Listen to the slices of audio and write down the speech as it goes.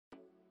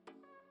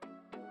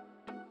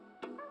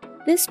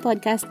This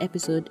podcast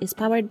episode is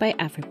powered by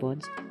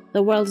AfriPods,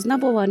 the world's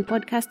 #1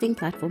 podcasting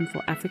platform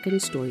for African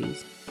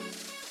stories.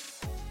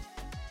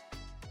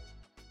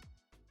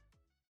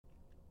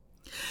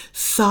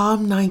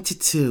 Psalm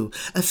 92,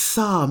 a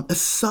psalm, a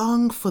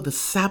song for the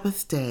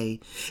Sabbath day.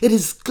 It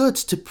is good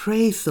to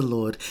praise the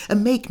Lord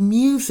and make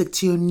music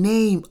to your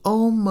name,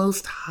 O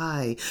Most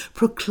High,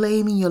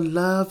 proclaiming your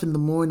love in the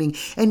morning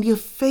and your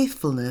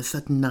faithfulness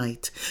at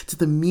night, to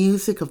the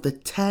music of the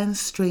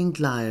 10-stringed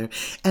lyre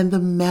and the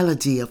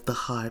melody of the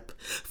harp.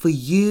 For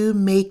you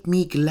make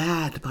me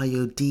glad by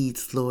your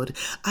deeds, Lord.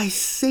 I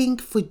sing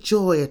for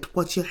joy at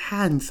what your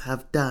hands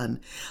have done.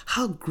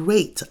 How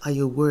great are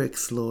your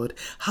works, Lord.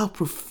 How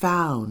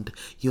profound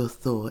your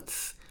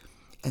thoughts.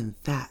 And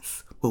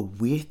that's what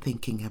we're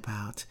thinking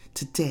about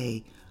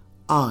today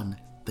on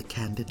The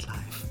Candid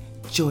Life.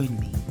 Join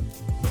me.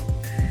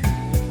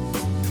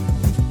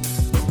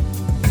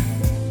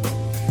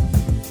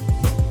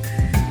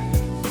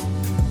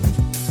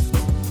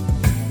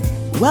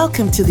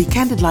 Welcome to the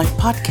Candid Life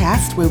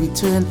podcast, where we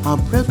turn our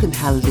broken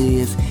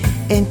hallelujahs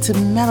into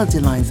melody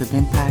lines of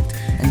impact.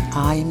 And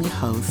I am your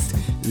host,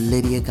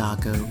 Lydia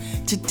Gargo.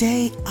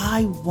 Today,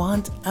 I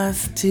want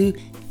us to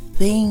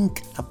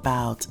think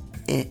about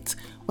it.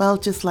 Well,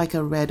 just like I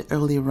read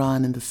earlier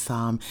on in the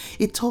psalm,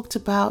 it talked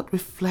about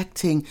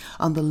reflecting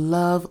on the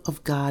love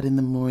of God in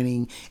the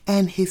morning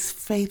and his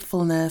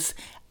faithfulness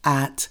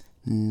at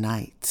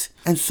night.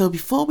 And so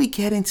before we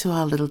get into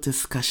our little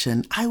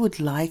discussion, I would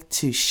like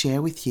to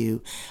share with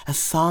you a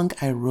song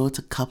I wrote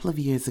a couple of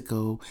years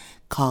ago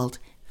called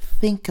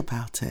Think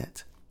About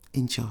It.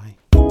 Enjoy.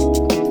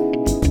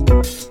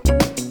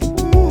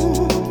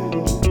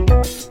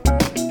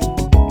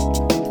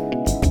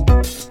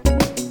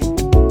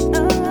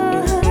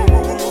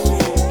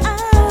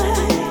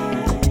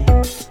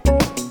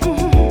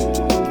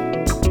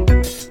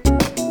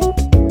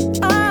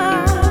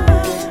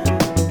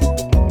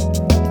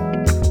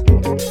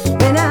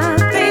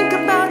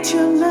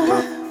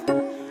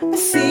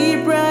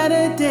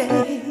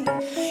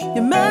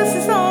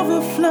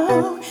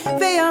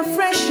 They are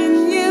fresh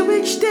and new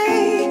each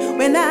day.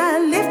 When I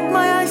lift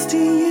my eyes to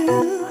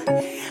you,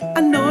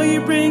 I know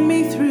you bring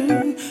me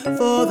through.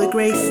 For the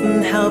grace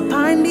and help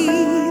I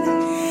need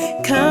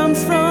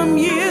comes from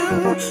you.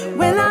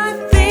 When I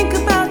think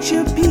about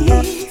your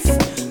peace,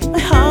 my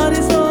heart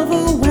is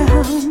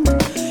overwhelmed.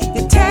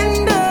 Your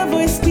tender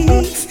voice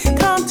speaks,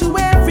 calm to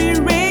every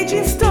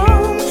raging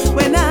storm.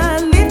 When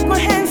I lift my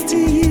hands to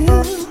you,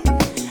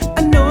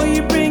 I know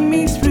you bring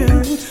me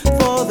through.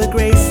 For the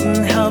grace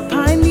and help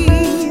I need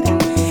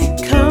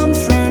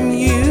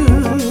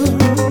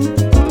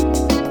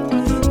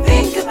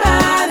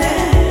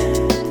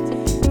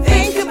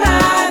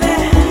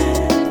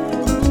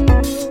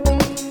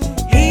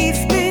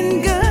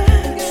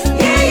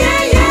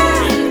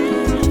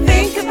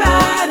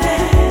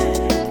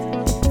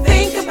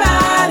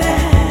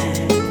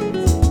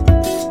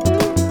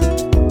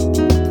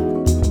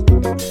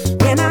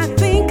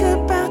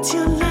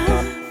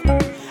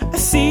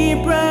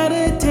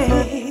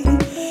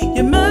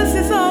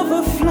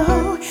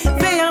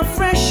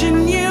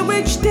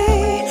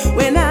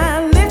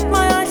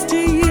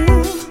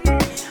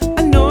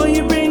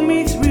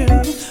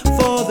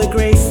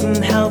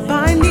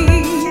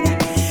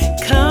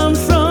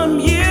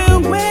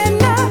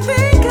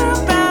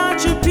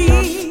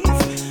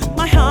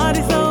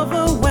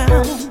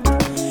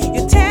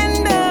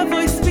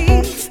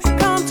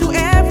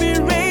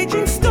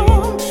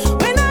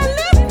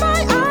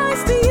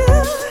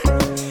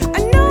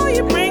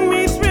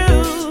through.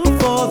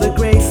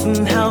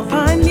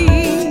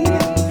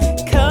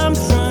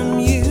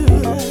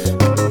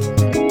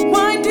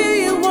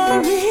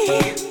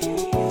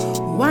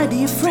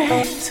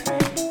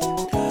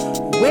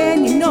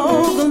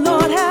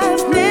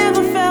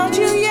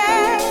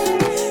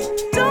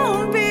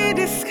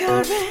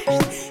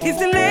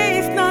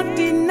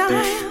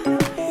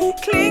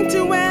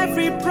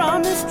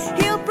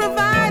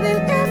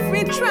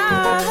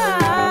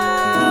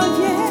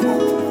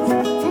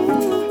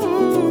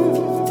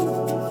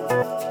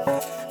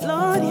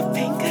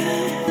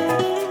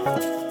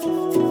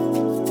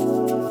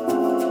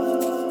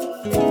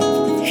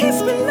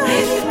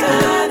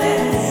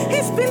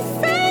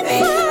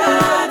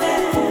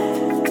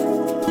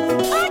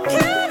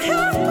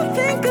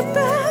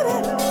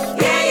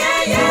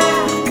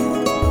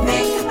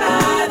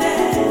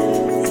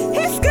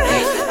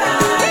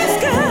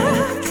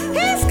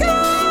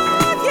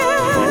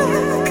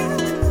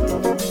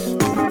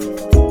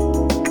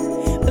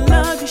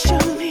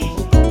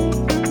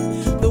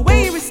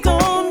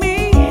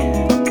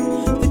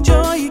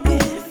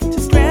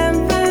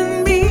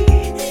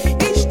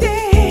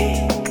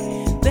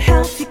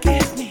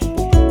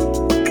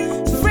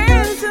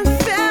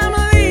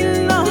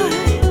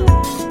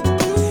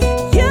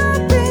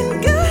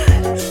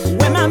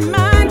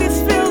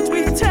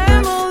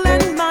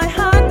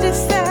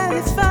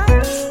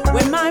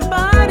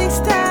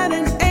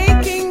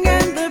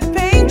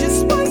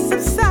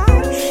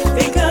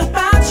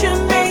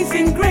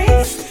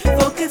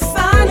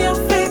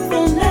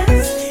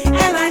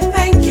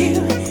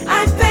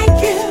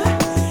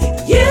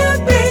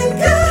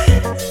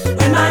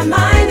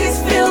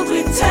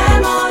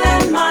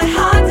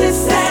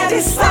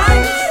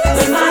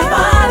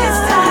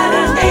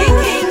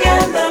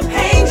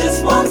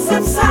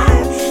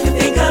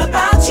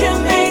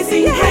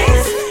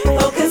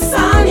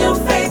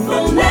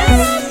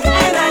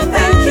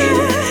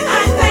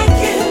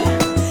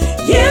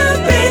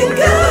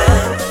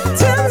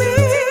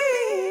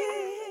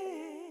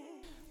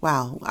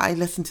 Wow, I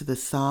listened to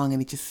this song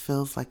and it just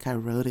feels like I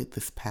wrote it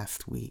this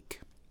past week.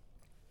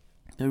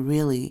 But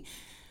really,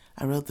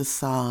 I wrote the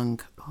song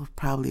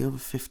probably over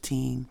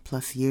 15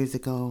 plus years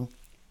ago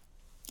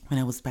when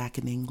I was back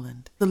in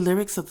England. The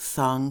lyrics of the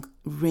song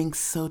ring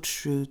so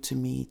true to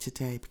me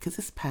today because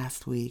this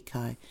past week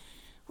I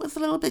was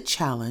a little bit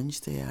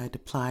challenged. I'd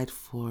applied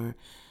for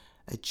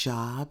a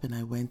job and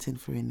I went in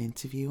for an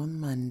interview on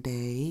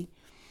Monday.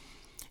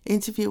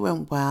 Interview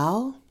went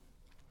well,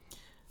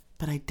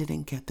 but I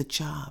didn't get the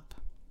job.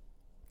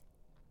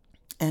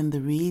 And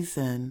the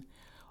reason,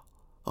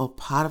 or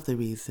part of the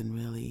reason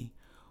really,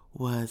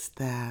 was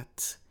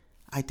that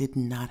I did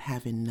not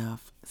have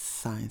enough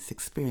science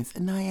experience.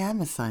 And I am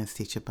a science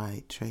teacher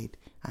by trade.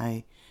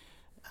 I've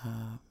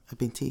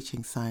been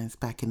teaching science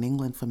back in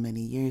England for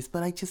many years,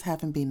 but I just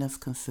haven't been as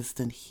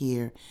consistent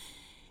here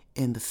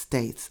in the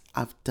States.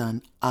 I've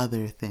done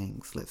other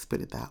things, let's put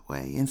it that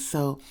way. And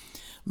so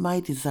my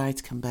desire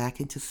to come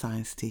back into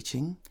science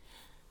teaching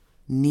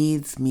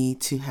needs me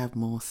to have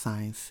more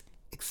science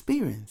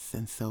experience.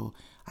 And so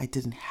I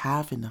didn't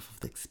have enough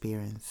of the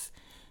experience,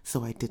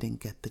 so I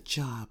didn't get the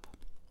job.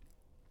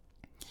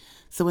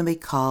 So when they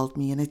called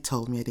me and they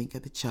told me I didn't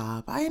get the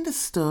job, I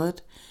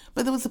understood,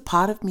 but there was a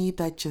part of me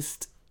that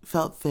just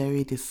felt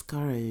very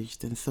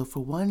discouraged. And so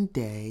for one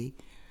day,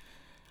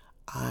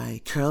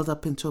 I curled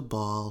up into a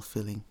ball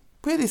feeling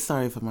pretty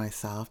sorry for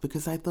myself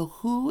because I thought,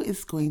 who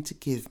is going to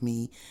give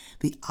me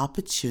the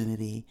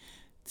opportunity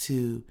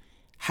to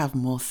have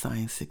more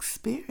science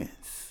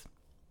experience?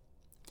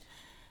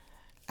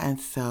 And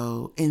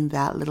so in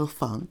that little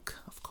funk,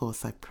 of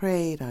course, I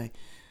prayed. I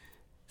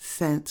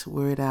sent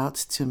word out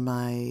to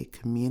my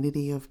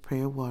community of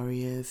prayer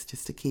warriors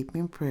just to keep me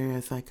in prayer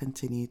as I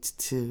continued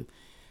to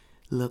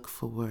look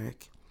for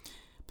work.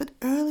 But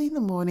early in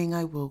the morning,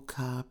 I woke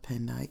up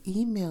and I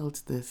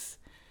emailed this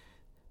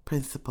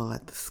principal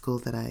at the school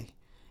that I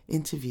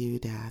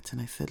interviewed at.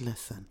 And I said,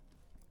 listen,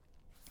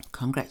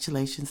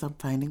 congratulations on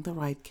finding the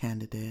right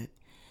candidate.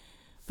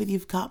 But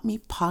you've got me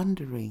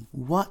pondering,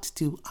 what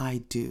do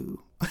I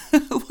do?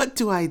 What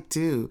do I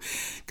do?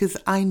 Because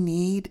I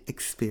need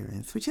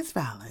experience, which is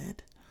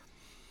valid.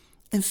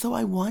 And so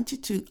I want you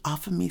to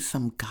offer me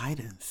some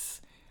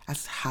guidance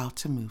as to how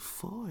to move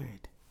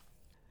forward.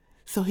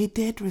 So he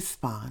did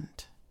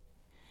respond.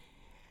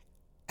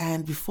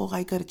 And before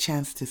I got a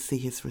chance to see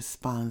his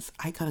response,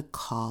 I got a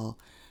call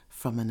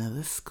from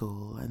another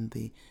school, and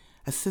the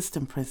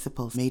assistant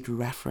principal made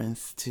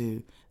reference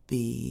to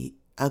the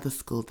other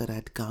school that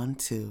I'd gone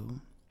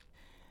to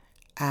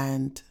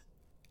and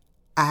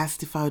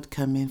asked if I would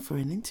come in for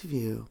an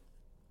interview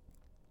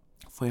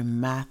for a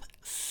math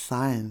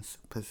science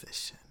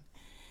position.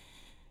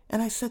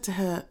 And I said to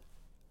her,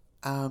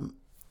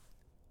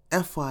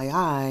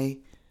 FYI,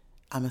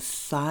 I'm a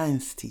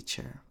science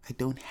teacher. I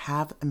don't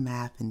have a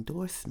math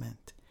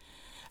endorsement.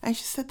 And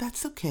she said,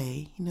 that's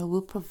okay.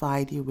 We'll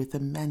provide you with a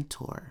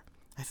mentor.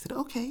 I said,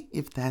 okay,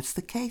 if that's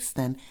the case,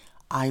 then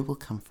I will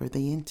come for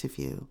the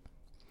interview.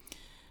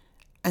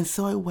 And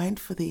so I went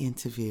for the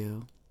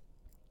interview,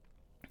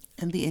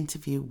 and the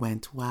interview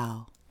went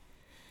well.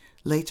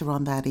 Later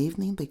on that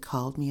evening, they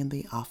called me and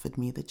they offered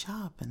me the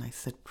job. And I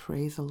said,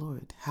 praise the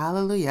Lord.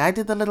 Hallelujah. I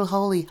did the little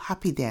holy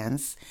happy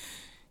dance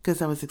because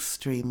I was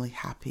extremely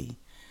happy,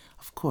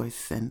 of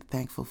course, and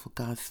thankful for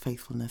God's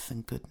faithfulness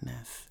and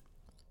goodness.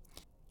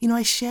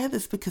 I share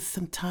this because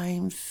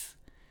sometimes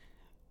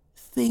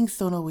things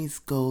don't always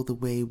go the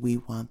way we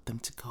want them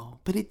to go,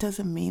 but it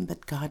doesn't mean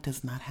that God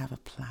does not have a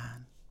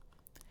plan.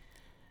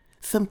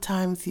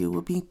 Sometimes you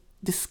will be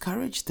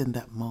discouraged in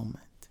that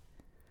moment.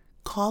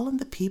 Call on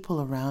the people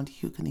around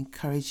you who can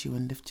encourage you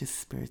and lift your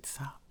spirits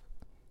up.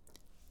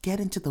 Get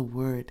into the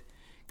Word,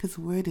 because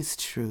the Word is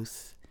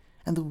truth,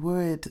 and the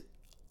Word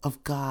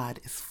of God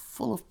is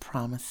full of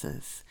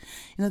promises.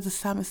 The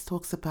psalmist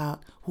talks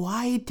about,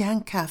 why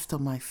downcast, O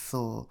my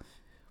soul?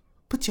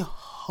 Put your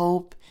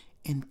hope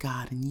in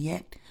God, and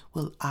yet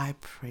will I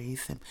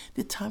praise Him.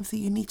 There are times that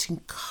you need to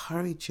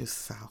encourage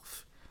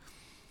yourself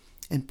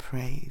in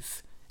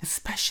praise,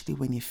 especially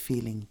when you're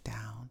feeling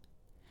down.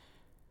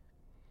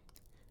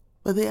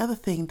 But the other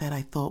thing that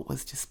I thought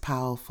was just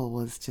powerful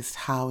was just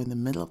how in the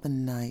middle of the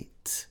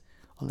night,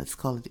 or let's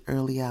call it the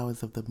early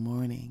hours of the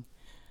morning,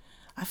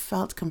 I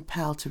felt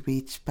compelled to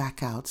reach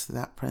back out to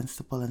that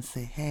principal and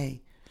say,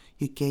 hey,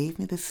 you gave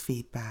me this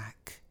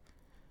feedback,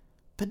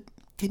 but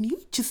can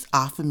you just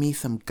offer me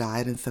some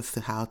guidance as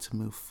to how to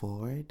move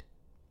forward?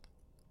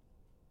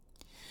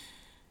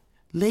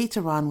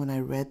 Later on, when I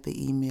read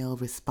the email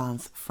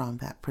response from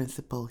that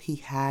principal, he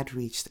had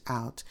reached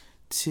out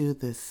to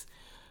this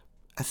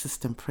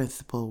assistant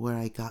principal where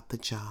I got the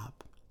job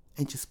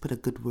and just put a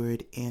good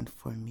word in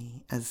for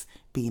me as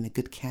being a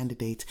good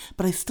candidate.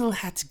 But I still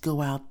had to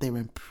go out there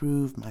and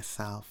prove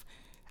myself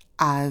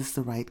as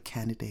the right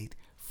candidate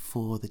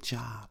for the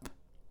job.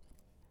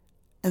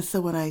 And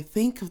so when I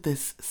think of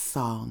this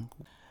song,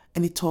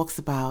 and it talks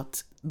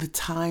about the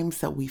times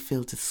that we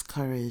feel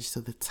discouraged,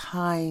 or the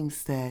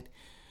times that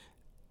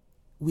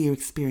we are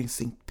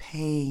experiencing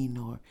pain,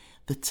 or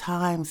the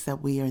times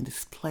that we are in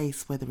this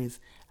place where there is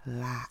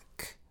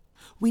lack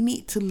we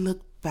need to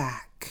look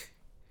back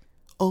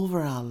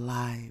over our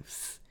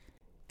lives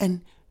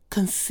and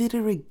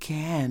consider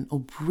again or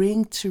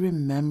bring to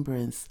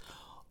remembrance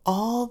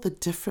all the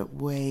different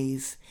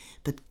ways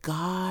that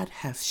God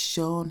has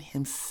shown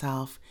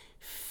himself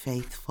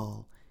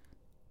faithful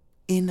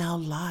in our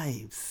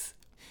lives.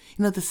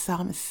 The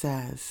psalmist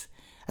says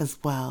as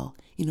well,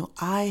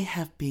 I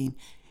have been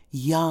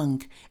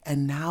young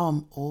and now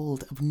I'm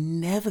old. I've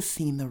never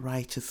seen the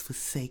righteous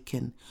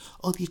forsaken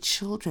or the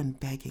children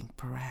begging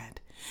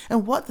bread.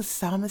 And what the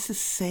psalmist is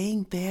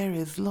saying there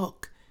is,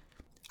 look,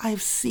 I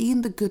have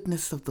seen the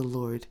goodness of the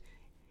Lord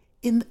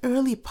in the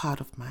early part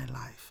of my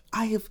life.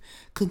 I have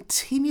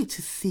continued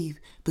to see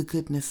the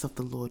goodness of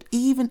the Lord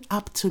even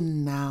up to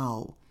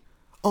now.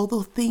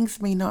 Although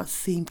things may not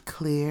seem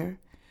clear,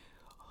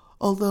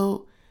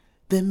 although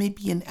there may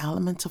be an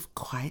element of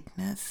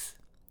quietness,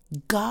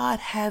 God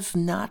has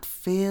not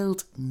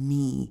failed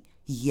me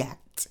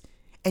yet,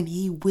 and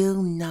he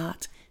will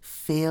not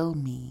fail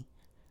me.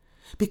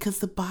 Because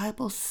the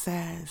Bible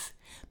says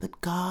that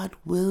God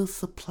will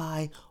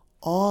supply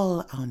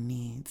all our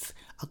needs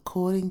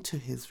according to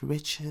his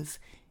riches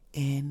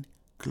in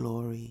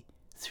glory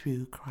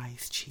through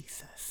Christ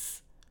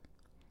Jesus.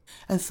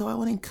 And so I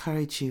want to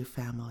encourage you,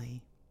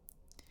 family,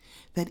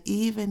 that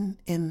even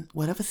in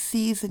whatever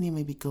season you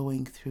may be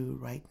going through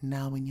right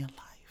now in your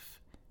life,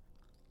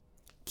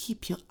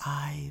 keep your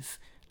eyes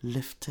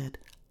lifted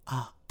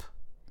up,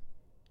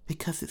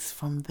 because it's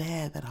from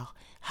there that our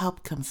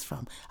help comes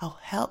from. Our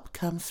help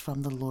comes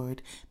from the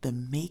Lord, the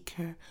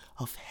maker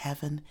of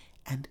heaven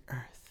and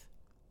earth.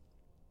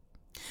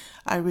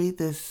 I read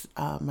this,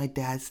 my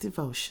dad's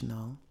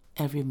devotional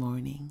every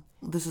morning.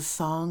 There's a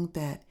song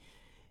that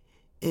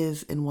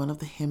is in one of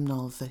the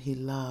hymnals that he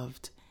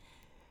loved,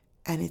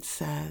 and it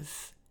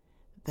says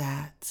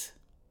that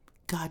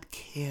God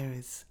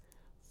cares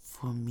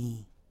for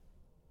me.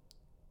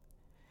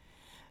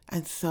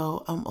 And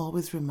so I'm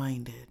always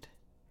reminded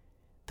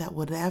that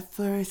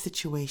whatever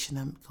situation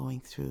I'm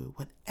going through,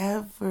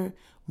 whatever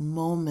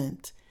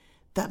moment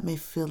that may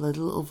feel a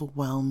little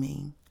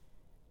overwhelming,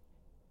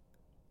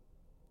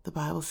 the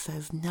Bible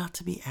says not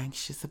to be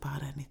anxious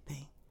about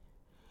anything,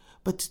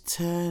 but to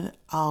turn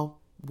our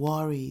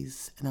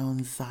worries and our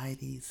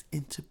anxieties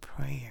into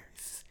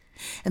prayers.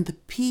 And the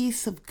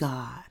peace of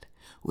God,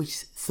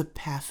 which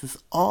surpasses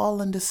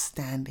all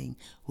understanding,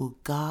 will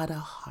guard our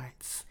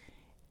hearts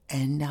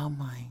and our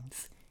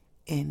minds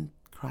in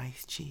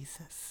Christ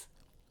Jesus.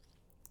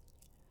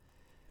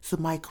 So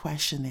my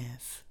question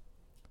is,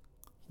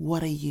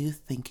 what are you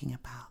thinking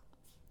about?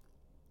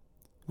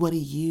 What are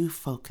you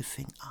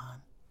focusing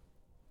on?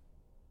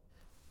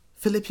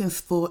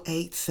 Philippians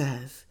 4:8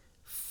 says,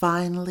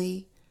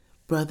 finally,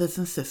 brothers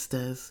and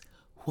sisters,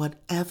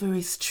 whatever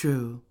is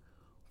true,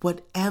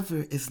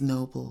 whatever is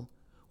noble,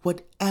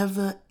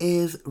 whatever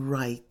is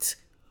right,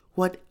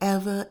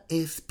 whatever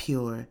is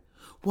pure,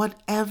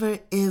 whatever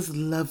is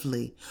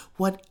lovely,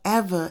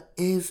 whatever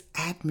is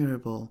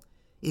admirable,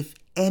 if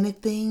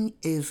anything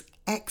is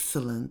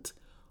excellent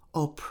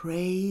or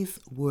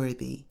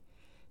praiseworthy,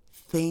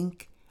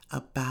 think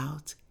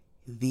about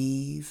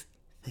these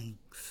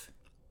things.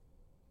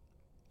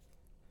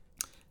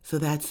 So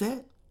that's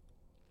it.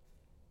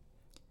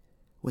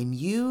 When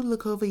you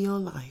look over your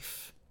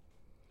life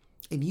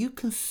and you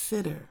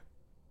consider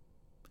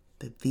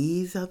that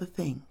these are the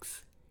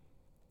things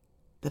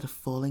that are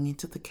falling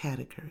into the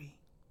category,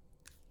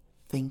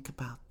 think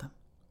about them.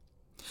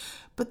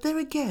 But there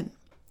again,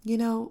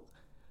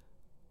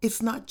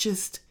 it's not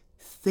just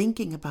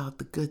thinking about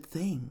the good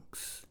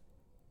things.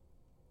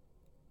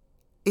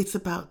 It's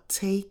about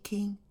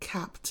taking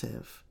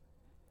captive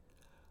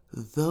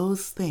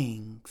those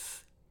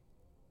things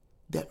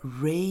that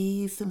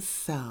raise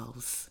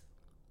themselves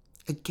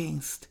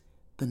against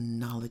the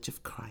knowledge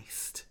of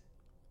Christ.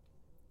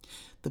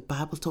 The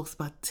Bible talks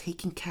about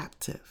taking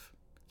captive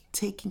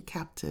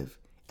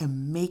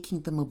and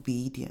making them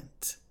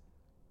obedient.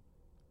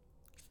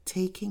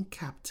 Taking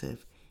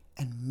captive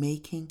and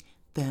making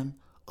them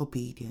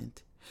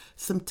obedient.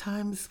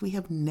 Sometimes we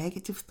have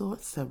negative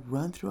thoughts that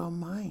run through our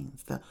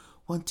minds, that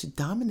want to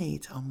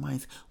dominate our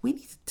minds. We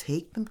need to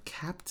take them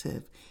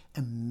captive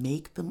and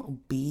make them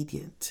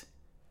obedient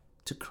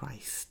to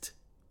Christ.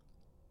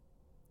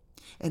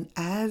 And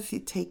as you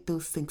take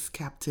those things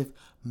captive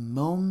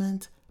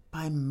moment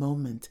by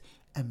moment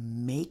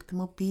and make them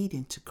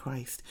obedient to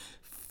Christ,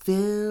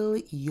 fill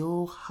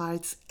your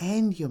hearts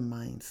and your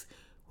minds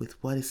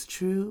with what is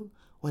true,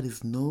 what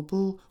is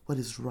noble, what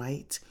is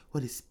right,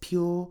 what is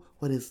pure,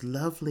 what is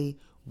lovely,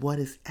 what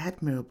is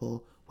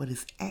admirable, what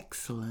is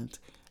excellent,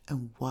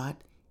 and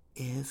what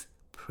is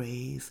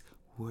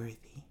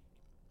praiseworthy.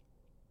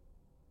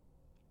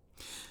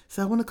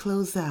 So I want to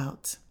close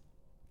out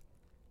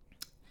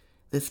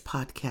this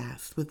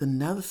podcast with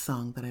another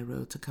song that I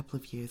wrote a couple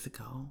of years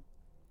ago.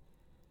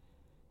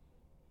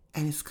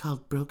 And it's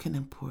called Broken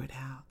and Poured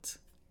Out.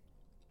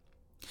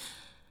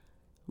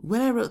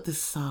 When I wrote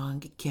this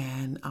song,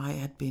 again, I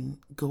had been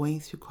going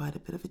through quite a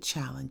bit of a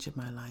challenge in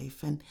my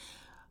life. And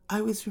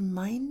I was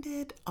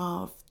reminded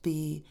of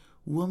the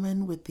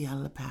woman with the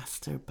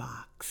alabaster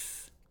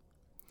box,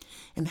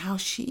 and how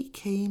she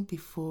came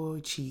before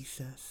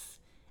Jesus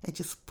and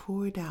just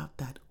poured out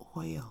that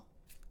oil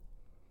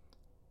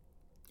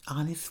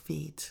on his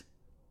feet,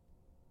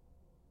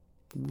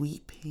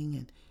 weeping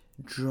and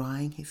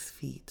drying his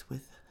feet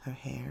with her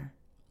hair.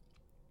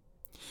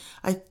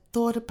 I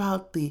thought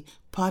about the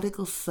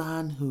prodigal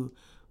son who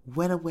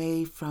went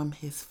away from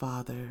his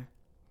father,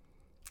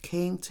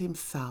 came to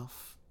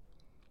himself,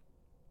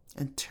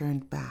 and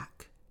turned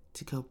back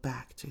to go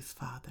back to his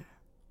father.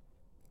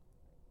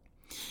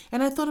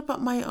 And I thought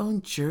about my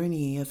own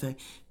journey as I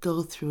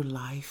go through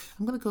life.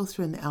 I'm going to go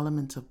through an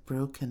element of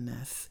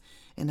brokenness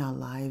in our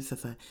lives.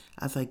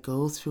 As I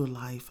go through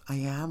life, I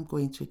am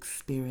going to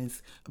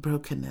experience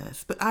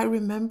brokenness. But I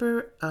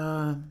remember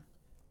a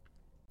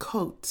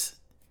quote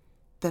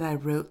that I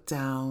wrote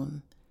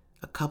down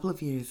a couple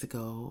of years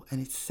ago, and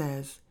it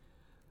says,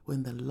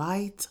 "When the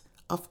light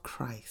of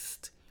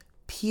Christ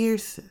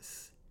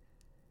pierces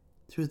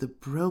through the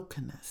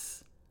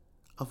brokenness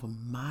of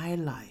my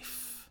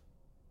life,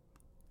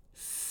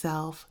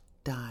 self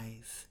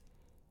dies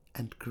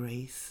and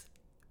grace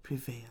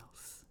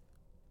prevails."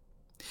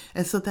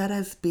 And so that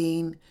has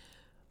been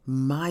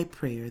my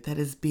prayer. That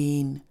has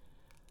been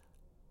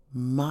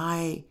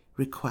my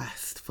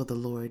request for the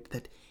Lord,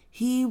 that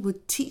he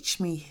would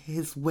teach me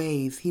his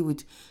ways. He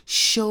would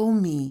show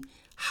me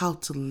how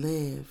to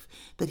live,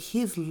 that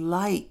his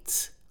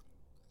light,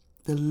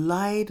 the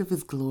light of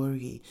his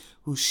glory,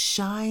 will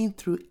shine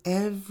through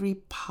every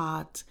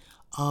part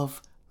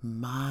of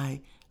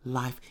my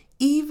life,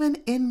 even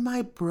in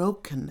my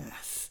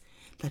brokenness,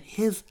 that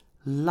his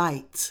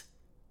light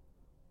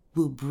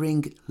will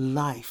bring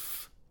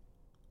life,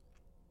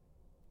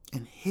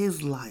 and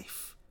his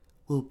life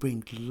will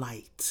bring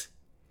light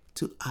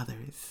to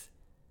others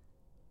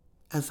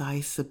as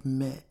I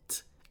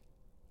submit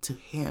to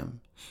him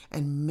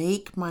and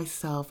make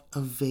myself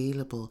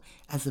available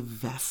as a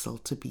vessel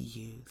to be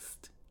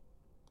used.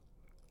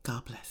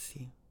 God bless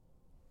you.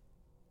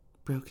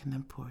 Broken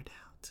and poured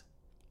out.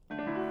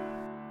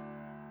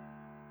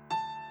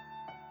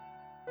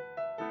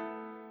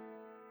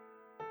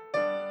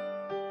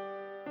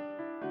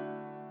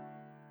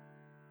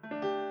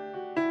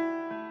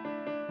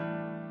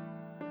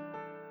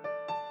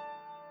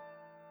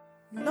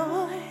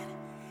 Lord,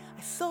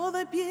 I saw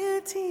the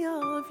beauty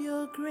of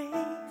your grace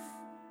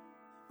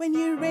when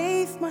you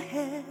raised my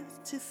head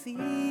to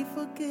see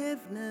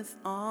forgiveness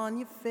on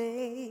your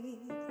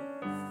face.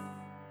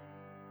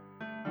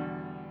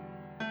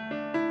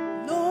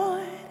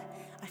 Lord,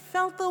 I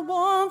felt the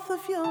warmth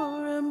of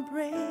your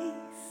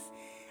embrace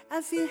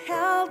as you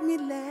held me,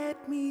 led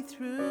me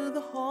through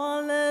the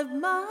hall of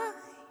my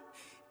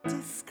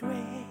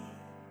disgrace.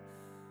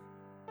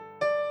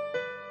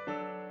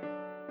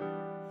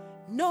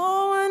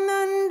 No one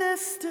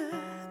understood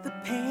the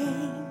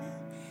pain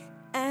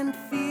and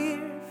fear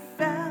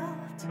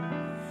felt.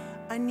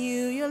 I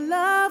knew your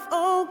love,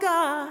 oh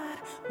God,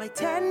 my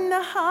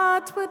tender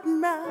heart would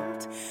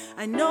melt.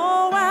 I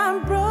know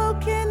I'm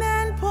broken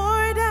and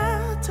poured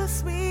out, a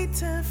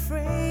sweeter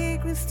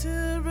fragrance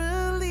to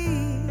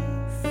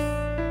release.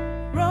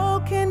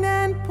 Broken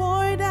and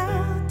poured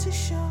out to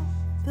show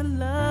the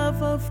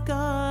love of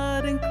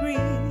God increase.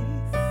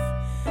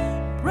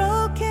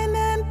 Broken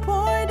and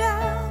poured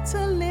out,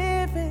 a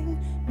living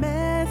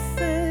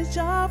message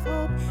of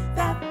hope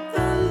that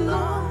the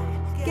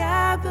Lord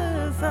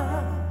gathers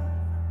up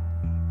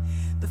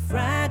the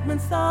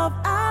fragments of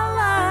our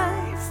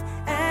lives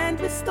and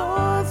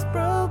restores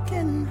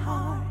broken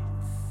hearts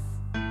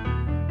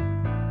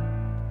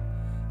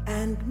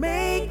and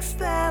makes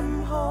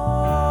them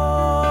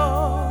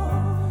whole.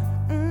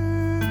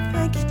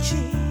 Thank you,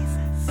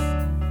 Jesus.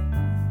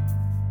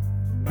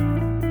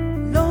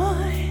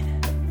 Lord,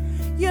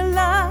 your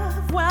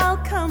love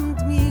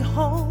welcomed me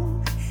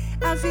home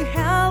as you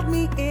held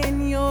me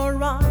in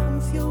your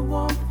arms. Your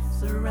warmth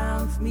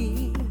surrounds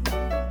me.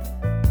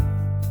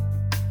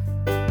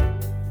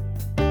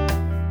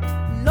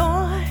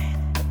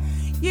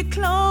 You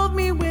clothed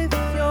me with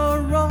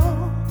your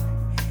robe,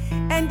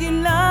 and your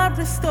love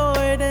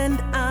restored and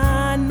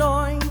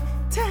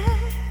anointed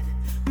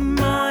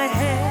my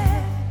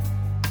head.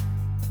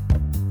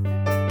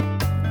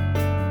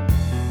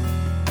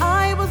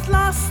 I was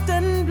lost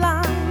and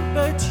blind,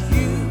 but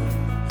you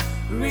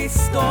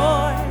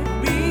restored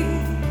me.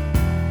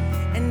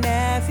 And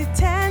as you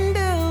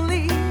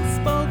tenderly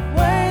spoke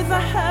words,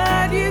 I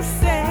heard you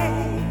say,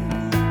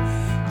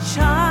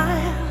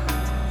 "Child,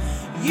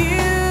 you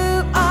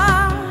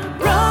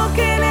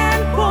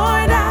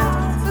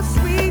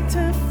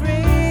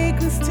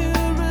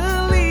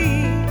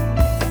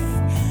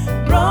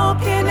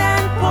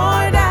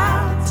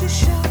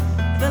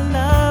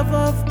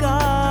of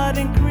God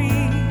increase."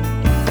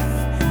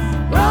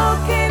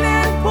 Broken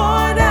and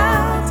poured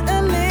out,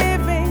 a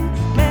living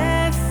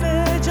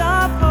message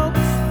of hope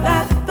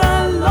that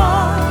the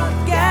Lord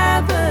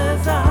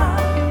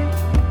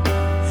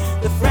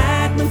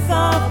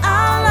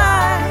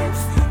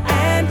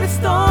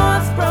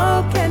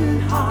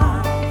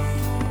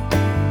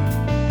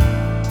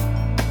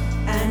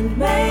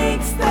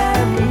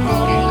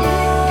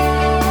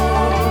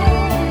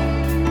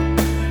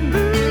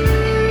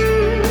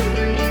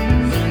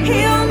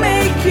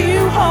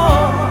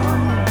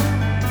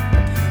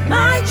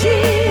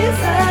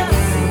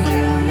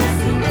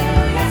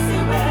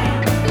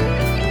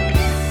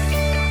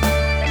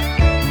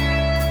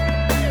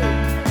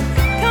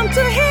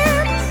to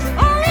him.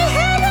 Only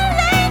heaven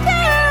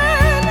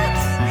can.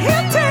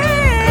 He'll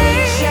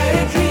take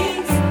shattered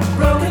dreams,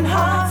 broken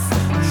hearts,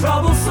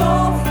 troubled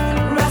souls,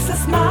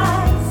 restless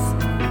minds.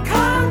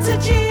 Come to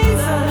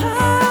Jesus.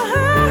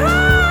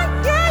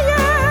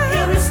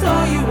 He'll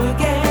restore you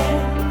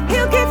again.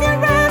 He'll give you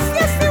rest.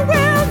 Yes, he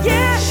will.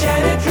 Yeah.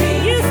 Shattered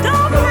dreams, you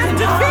don't have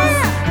to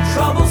fear.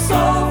 Troubled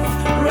souls,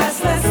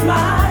 restless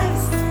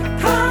minds.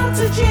 Come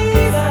to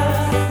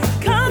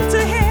Jesus. Come to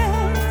him.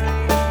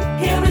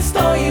 He'll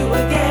restore you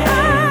again.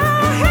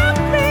 Help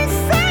me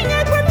sing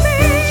it with me.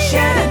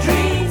 Shattered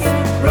dreams,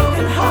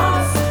 broken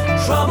hearts,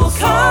 troubled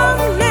souls,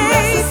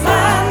 restless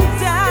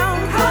minds.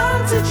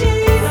 Come to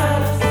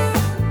Jesus.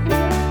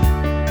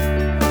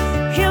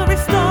 He'll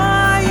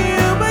restore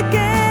you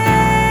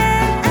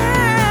again.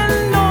 And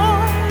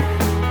Lord,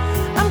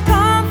 I'm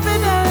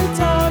confident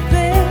of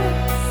this.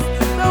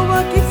 The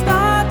work you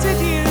started,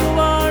 you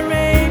are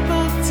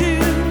able to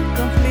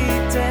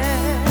complete it.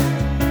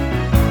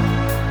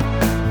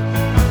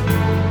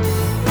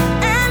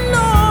 And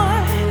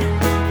Lord,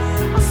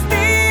 I'll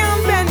stay on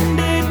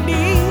bended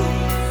knee.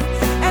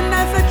 And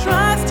as I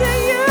trust you,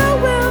 you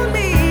will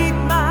meet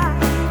my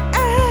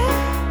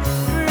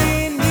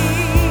every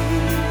need.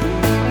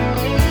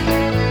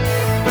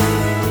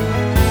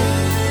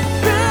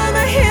 Through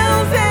the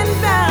hills and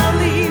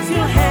valleys,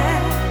 your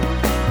hand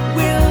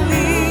will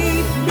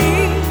lead me.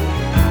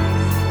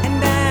 And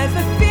as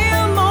I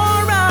feel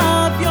more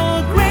of your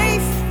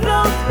grace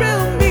flow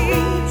through me,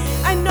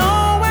 I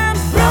know I'm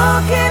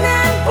broken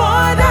and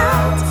poured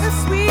out, a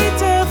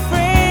sweeter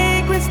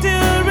fragrance to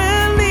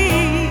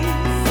release.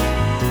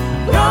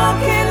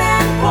 Broken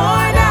and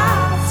poured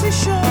out to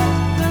show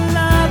the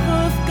love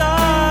of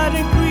God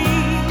and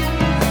grief.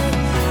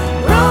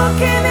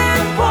 Broken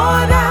and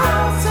poured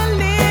out, a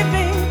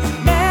living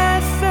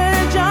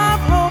message of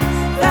hope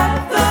that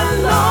the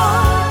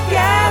Lord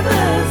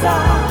gathers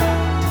up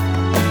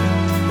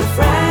the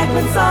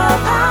fragments of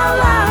our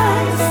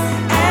lives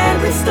and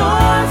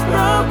restores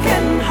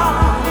broken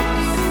hearts.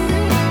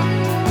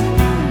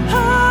 Oh,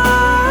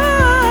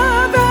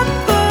 that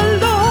the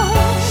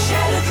Lord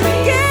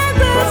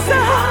gathers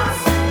up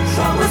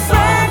the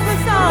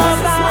fragments of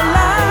our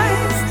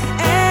lives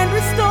and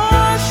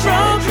restores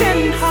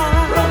broken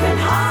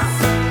hearts.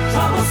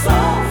 Troubled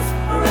souls,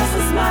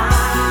 restless minds.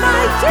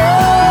 My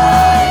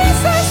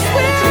Jesus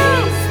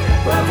will.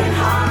 Broken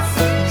hearts,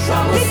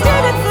 troubled souls. He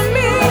did it for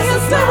me,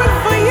 he'll do it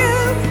for you.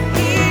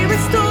 He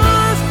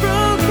restores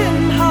broken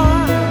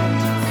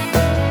hearts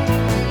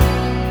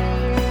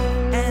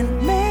and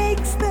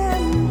makes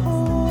them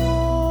whole.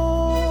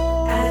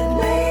 And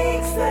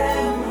makes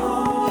them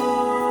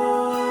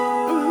whole.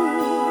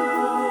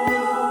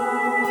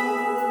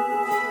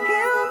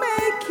 He'll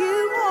make you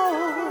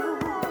whole.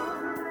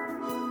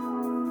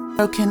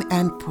 Broken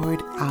and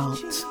poured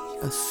out,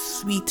 a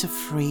sweeter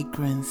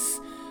fragrance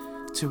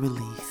to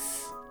release.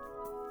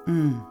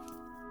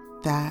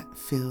 That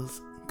feels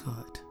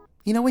good.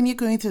 You know, when you're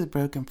going through the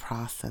broken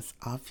process,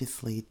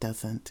 obviously it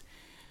doesn't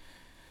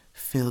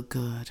feel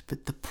good,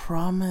 but the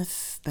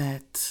promise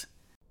that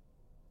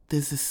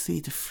there's a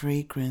sweeter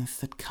fragrance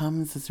that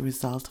comes as a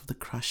result of the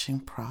crushing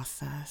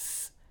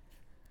process,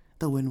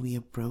 that when we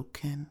are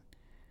broken,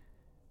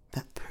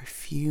 that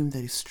perfume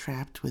that is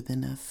trapped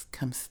within us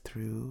comes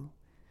through.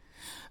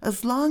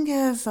 As long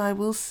as I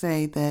will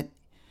say that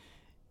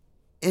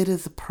it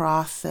is a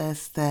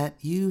process that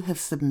you have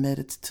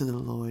submitted to the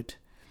Lord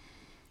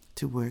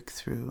to work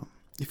through.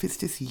 If it's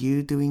just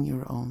you doing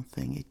your own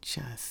thing, it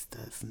just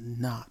does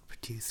not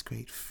produce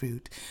great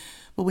fruit.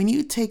 But when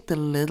you take the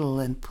little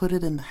and put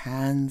it in the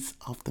hands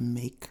of the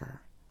Maker,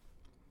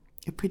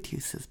 it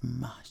produces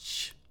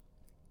much.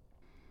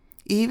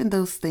 Even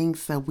those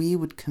things that we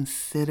would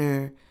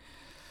consider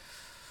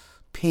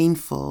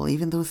painful,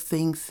 even those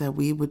things that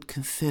we would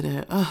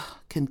consider,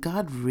 can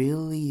God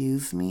really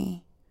use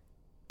me?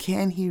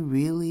 Can he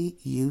really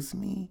use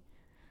me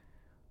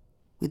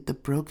with the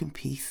broken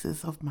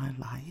pieces of my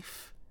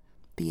life?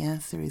 The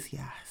answer is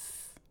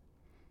yes.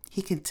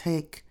 He can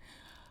take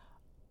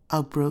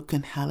our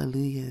broken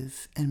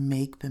hallelujahs and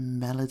make them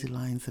melody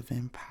lines of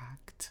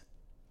impact.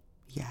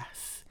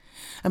 Yes.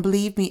 And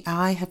believe me,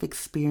 I have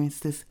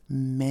experienced this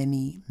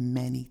many,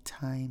 many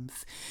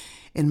times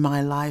in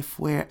my life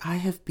where I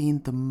have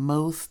been the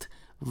most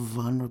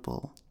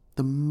vulnerable,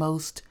 the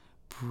most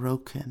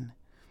broken,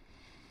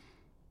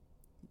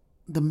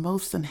 the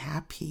most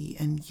unhappy,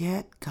 and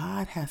yet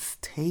God has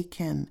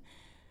taken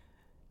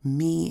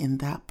me in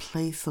that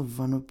place of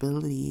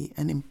vulnerability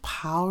and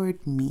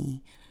empowered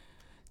me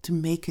to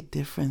make a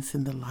difference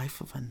in the life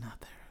of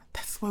another.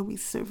 That's why we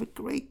serve a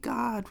great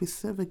God. We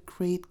serve a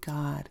great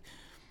God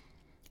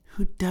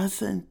who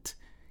doesn't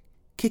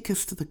kick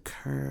us to the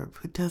curb,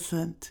 who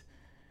doesn't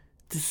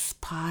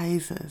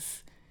despise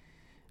us,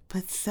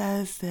 but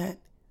says that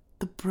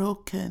the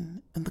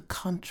broken and the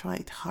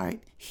contrite heart,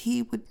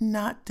 he would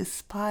not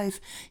despise.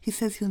 He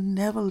says he'll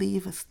never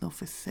leave us nor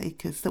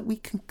forsake us, that we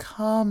can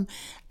come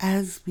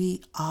as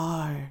we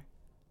are.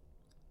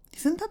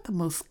 Isn't that the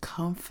most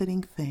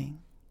comforting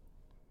thing?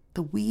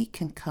 That we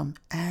can come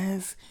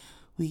as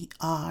we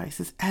are. It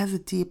says, as the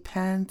deer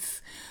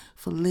pants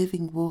for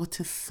living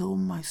water, so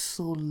my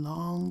soul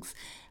longs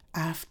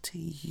after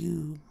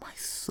you. My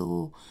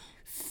soul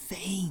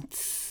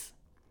faints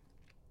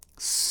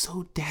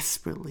so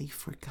desperately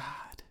for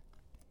God.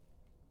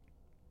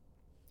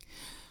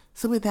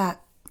 So with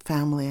that,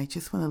 family, I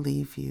just want to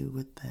leave you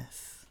with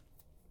this.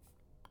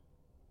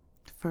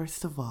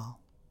 First of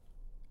all,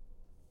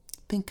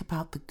 think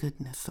about the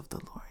goodness of the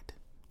Lord.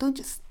 Don't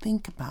just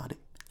think about it.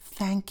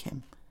 Thank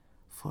Him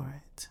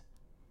for it.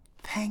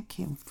 Thank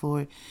Him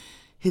for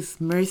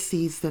His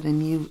mercies that are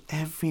new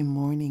every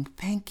morning.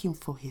 Thank Him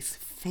for His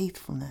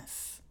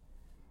faithfulness.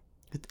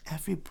 With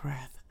every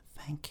breath,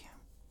 thank Him.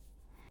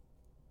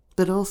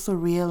 But also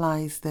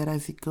realize that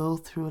as you go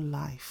through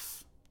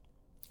life,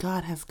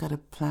 God has got a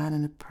plan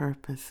and a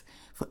purpose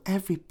for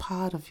every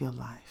part of your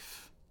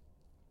life,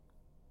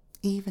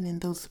 even in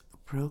those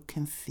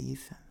broken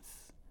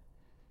seasons.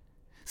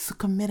 So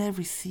commit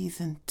every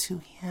season to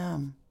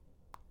Him.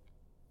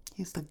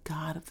 He's the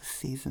God of the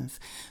seasons.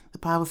 The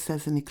Bible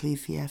says in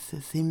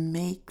Ecclesiastes, He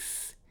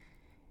makes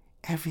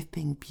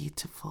everything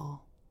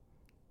beautiful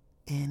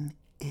in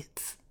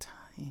its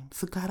time.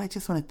 So God, I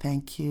just want to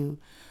thank You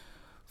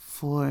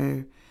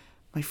for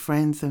my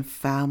friends and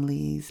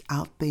families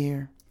out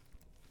there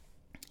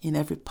in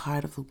every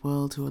part of the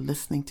world who are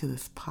listening to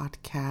this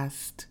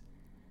podcast.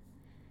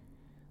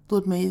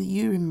 Lord, may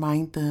You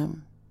remind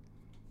them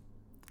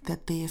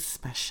that they are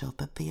special,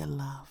 that they are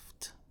loved.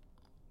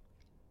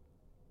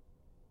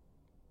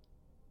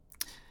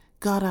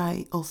 God,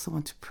 I also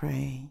want to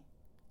pray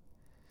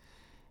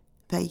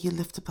that You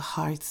lift up the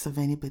hearts of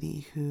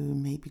anybody who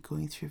may be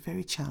going through a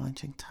very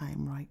challenging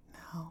time right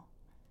now.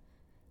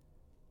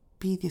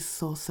 Be their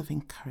source of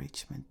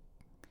encouragement.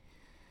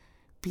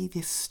 Be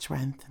their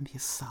strength and their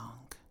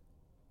song.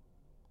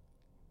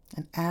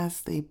 And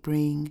as they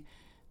bring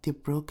their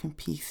broken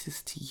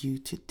pieces to You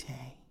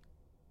today,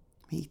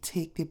 may You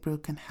take their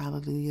broken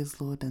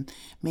hallelujahs, Lord, and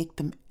make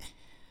them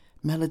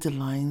melody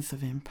lines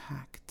of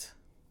impact.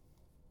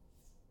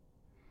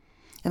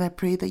 And I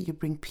pray that You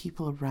bring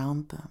people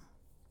around them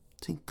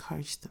to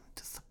encourage them,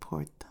 to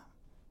support them,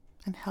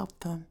 and help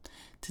them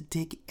to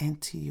dig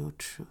into Your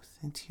truth,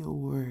 into Your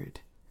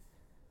word,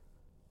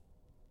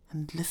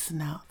 and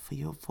listen out for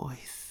Your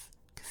voice,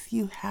 because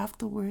You have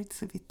the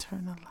words of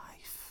eternal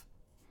life.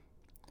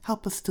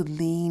 Help us to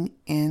lean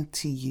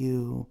into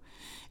You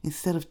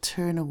instead of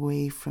turn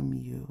away from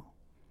You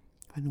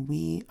when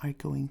we are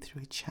going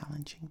through a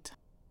challenging time.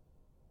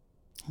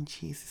 In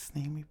Jesus'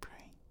 name we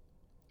pray.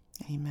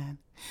 Amen.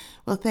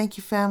 Well, thank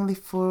you, family,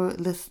 for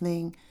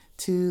listening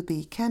to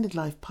the Candid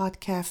Life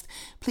podcast.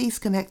 Please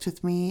connect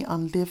with me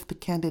on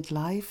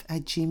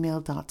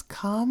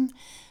livethecandidlife@gmail.com.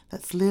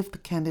 That's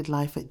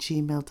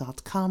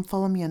livethecandidlife@gmail.com.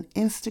 Follow me on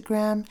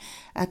Instagram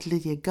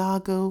 @Lydia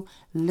Gago.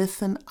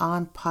 Listen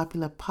on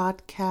popular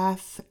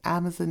podcasts,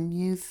 Amazon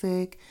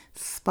Music,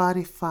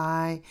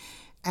 Spotify,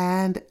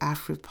 and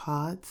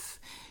AfriPods.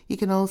 You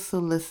can also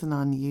listen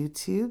on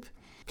YouTube.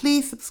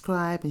 Please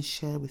subscribe and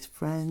share with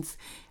friends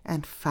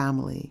and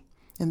family,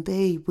 and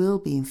they will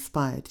be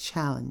inspired,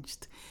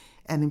 challenged,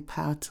 and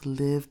empowered to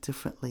live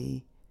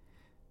differently.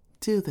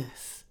 Do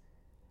this,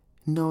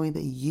 knowing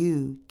that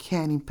you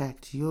can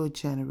impact your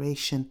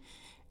generation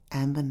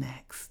and the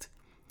next.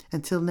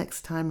 Until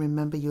next time,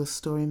 remember your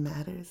story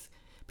matters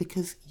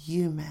because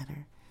you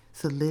matter.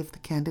 So live the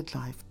candid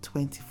life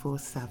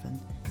 24/7.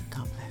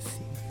 God bless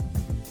you.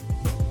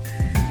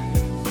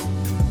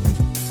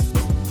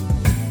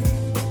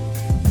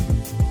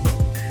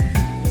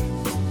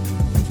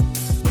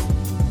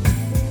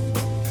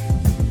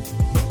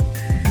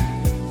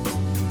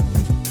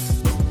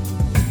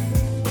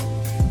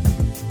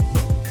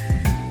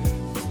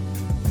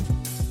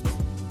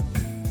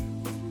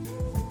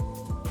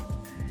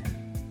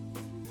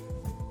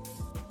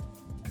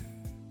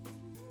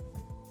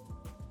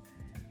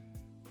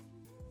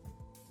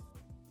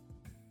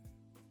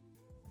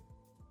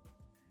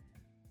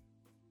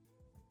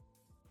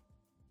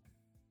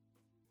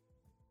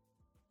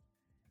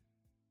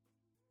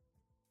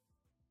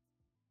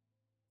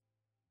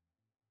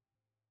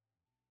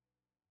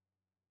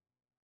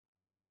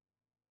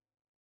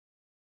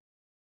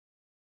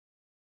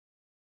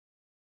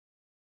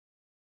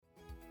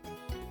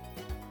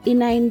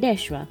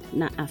 Inaendeshwa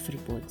na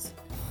AfriPods.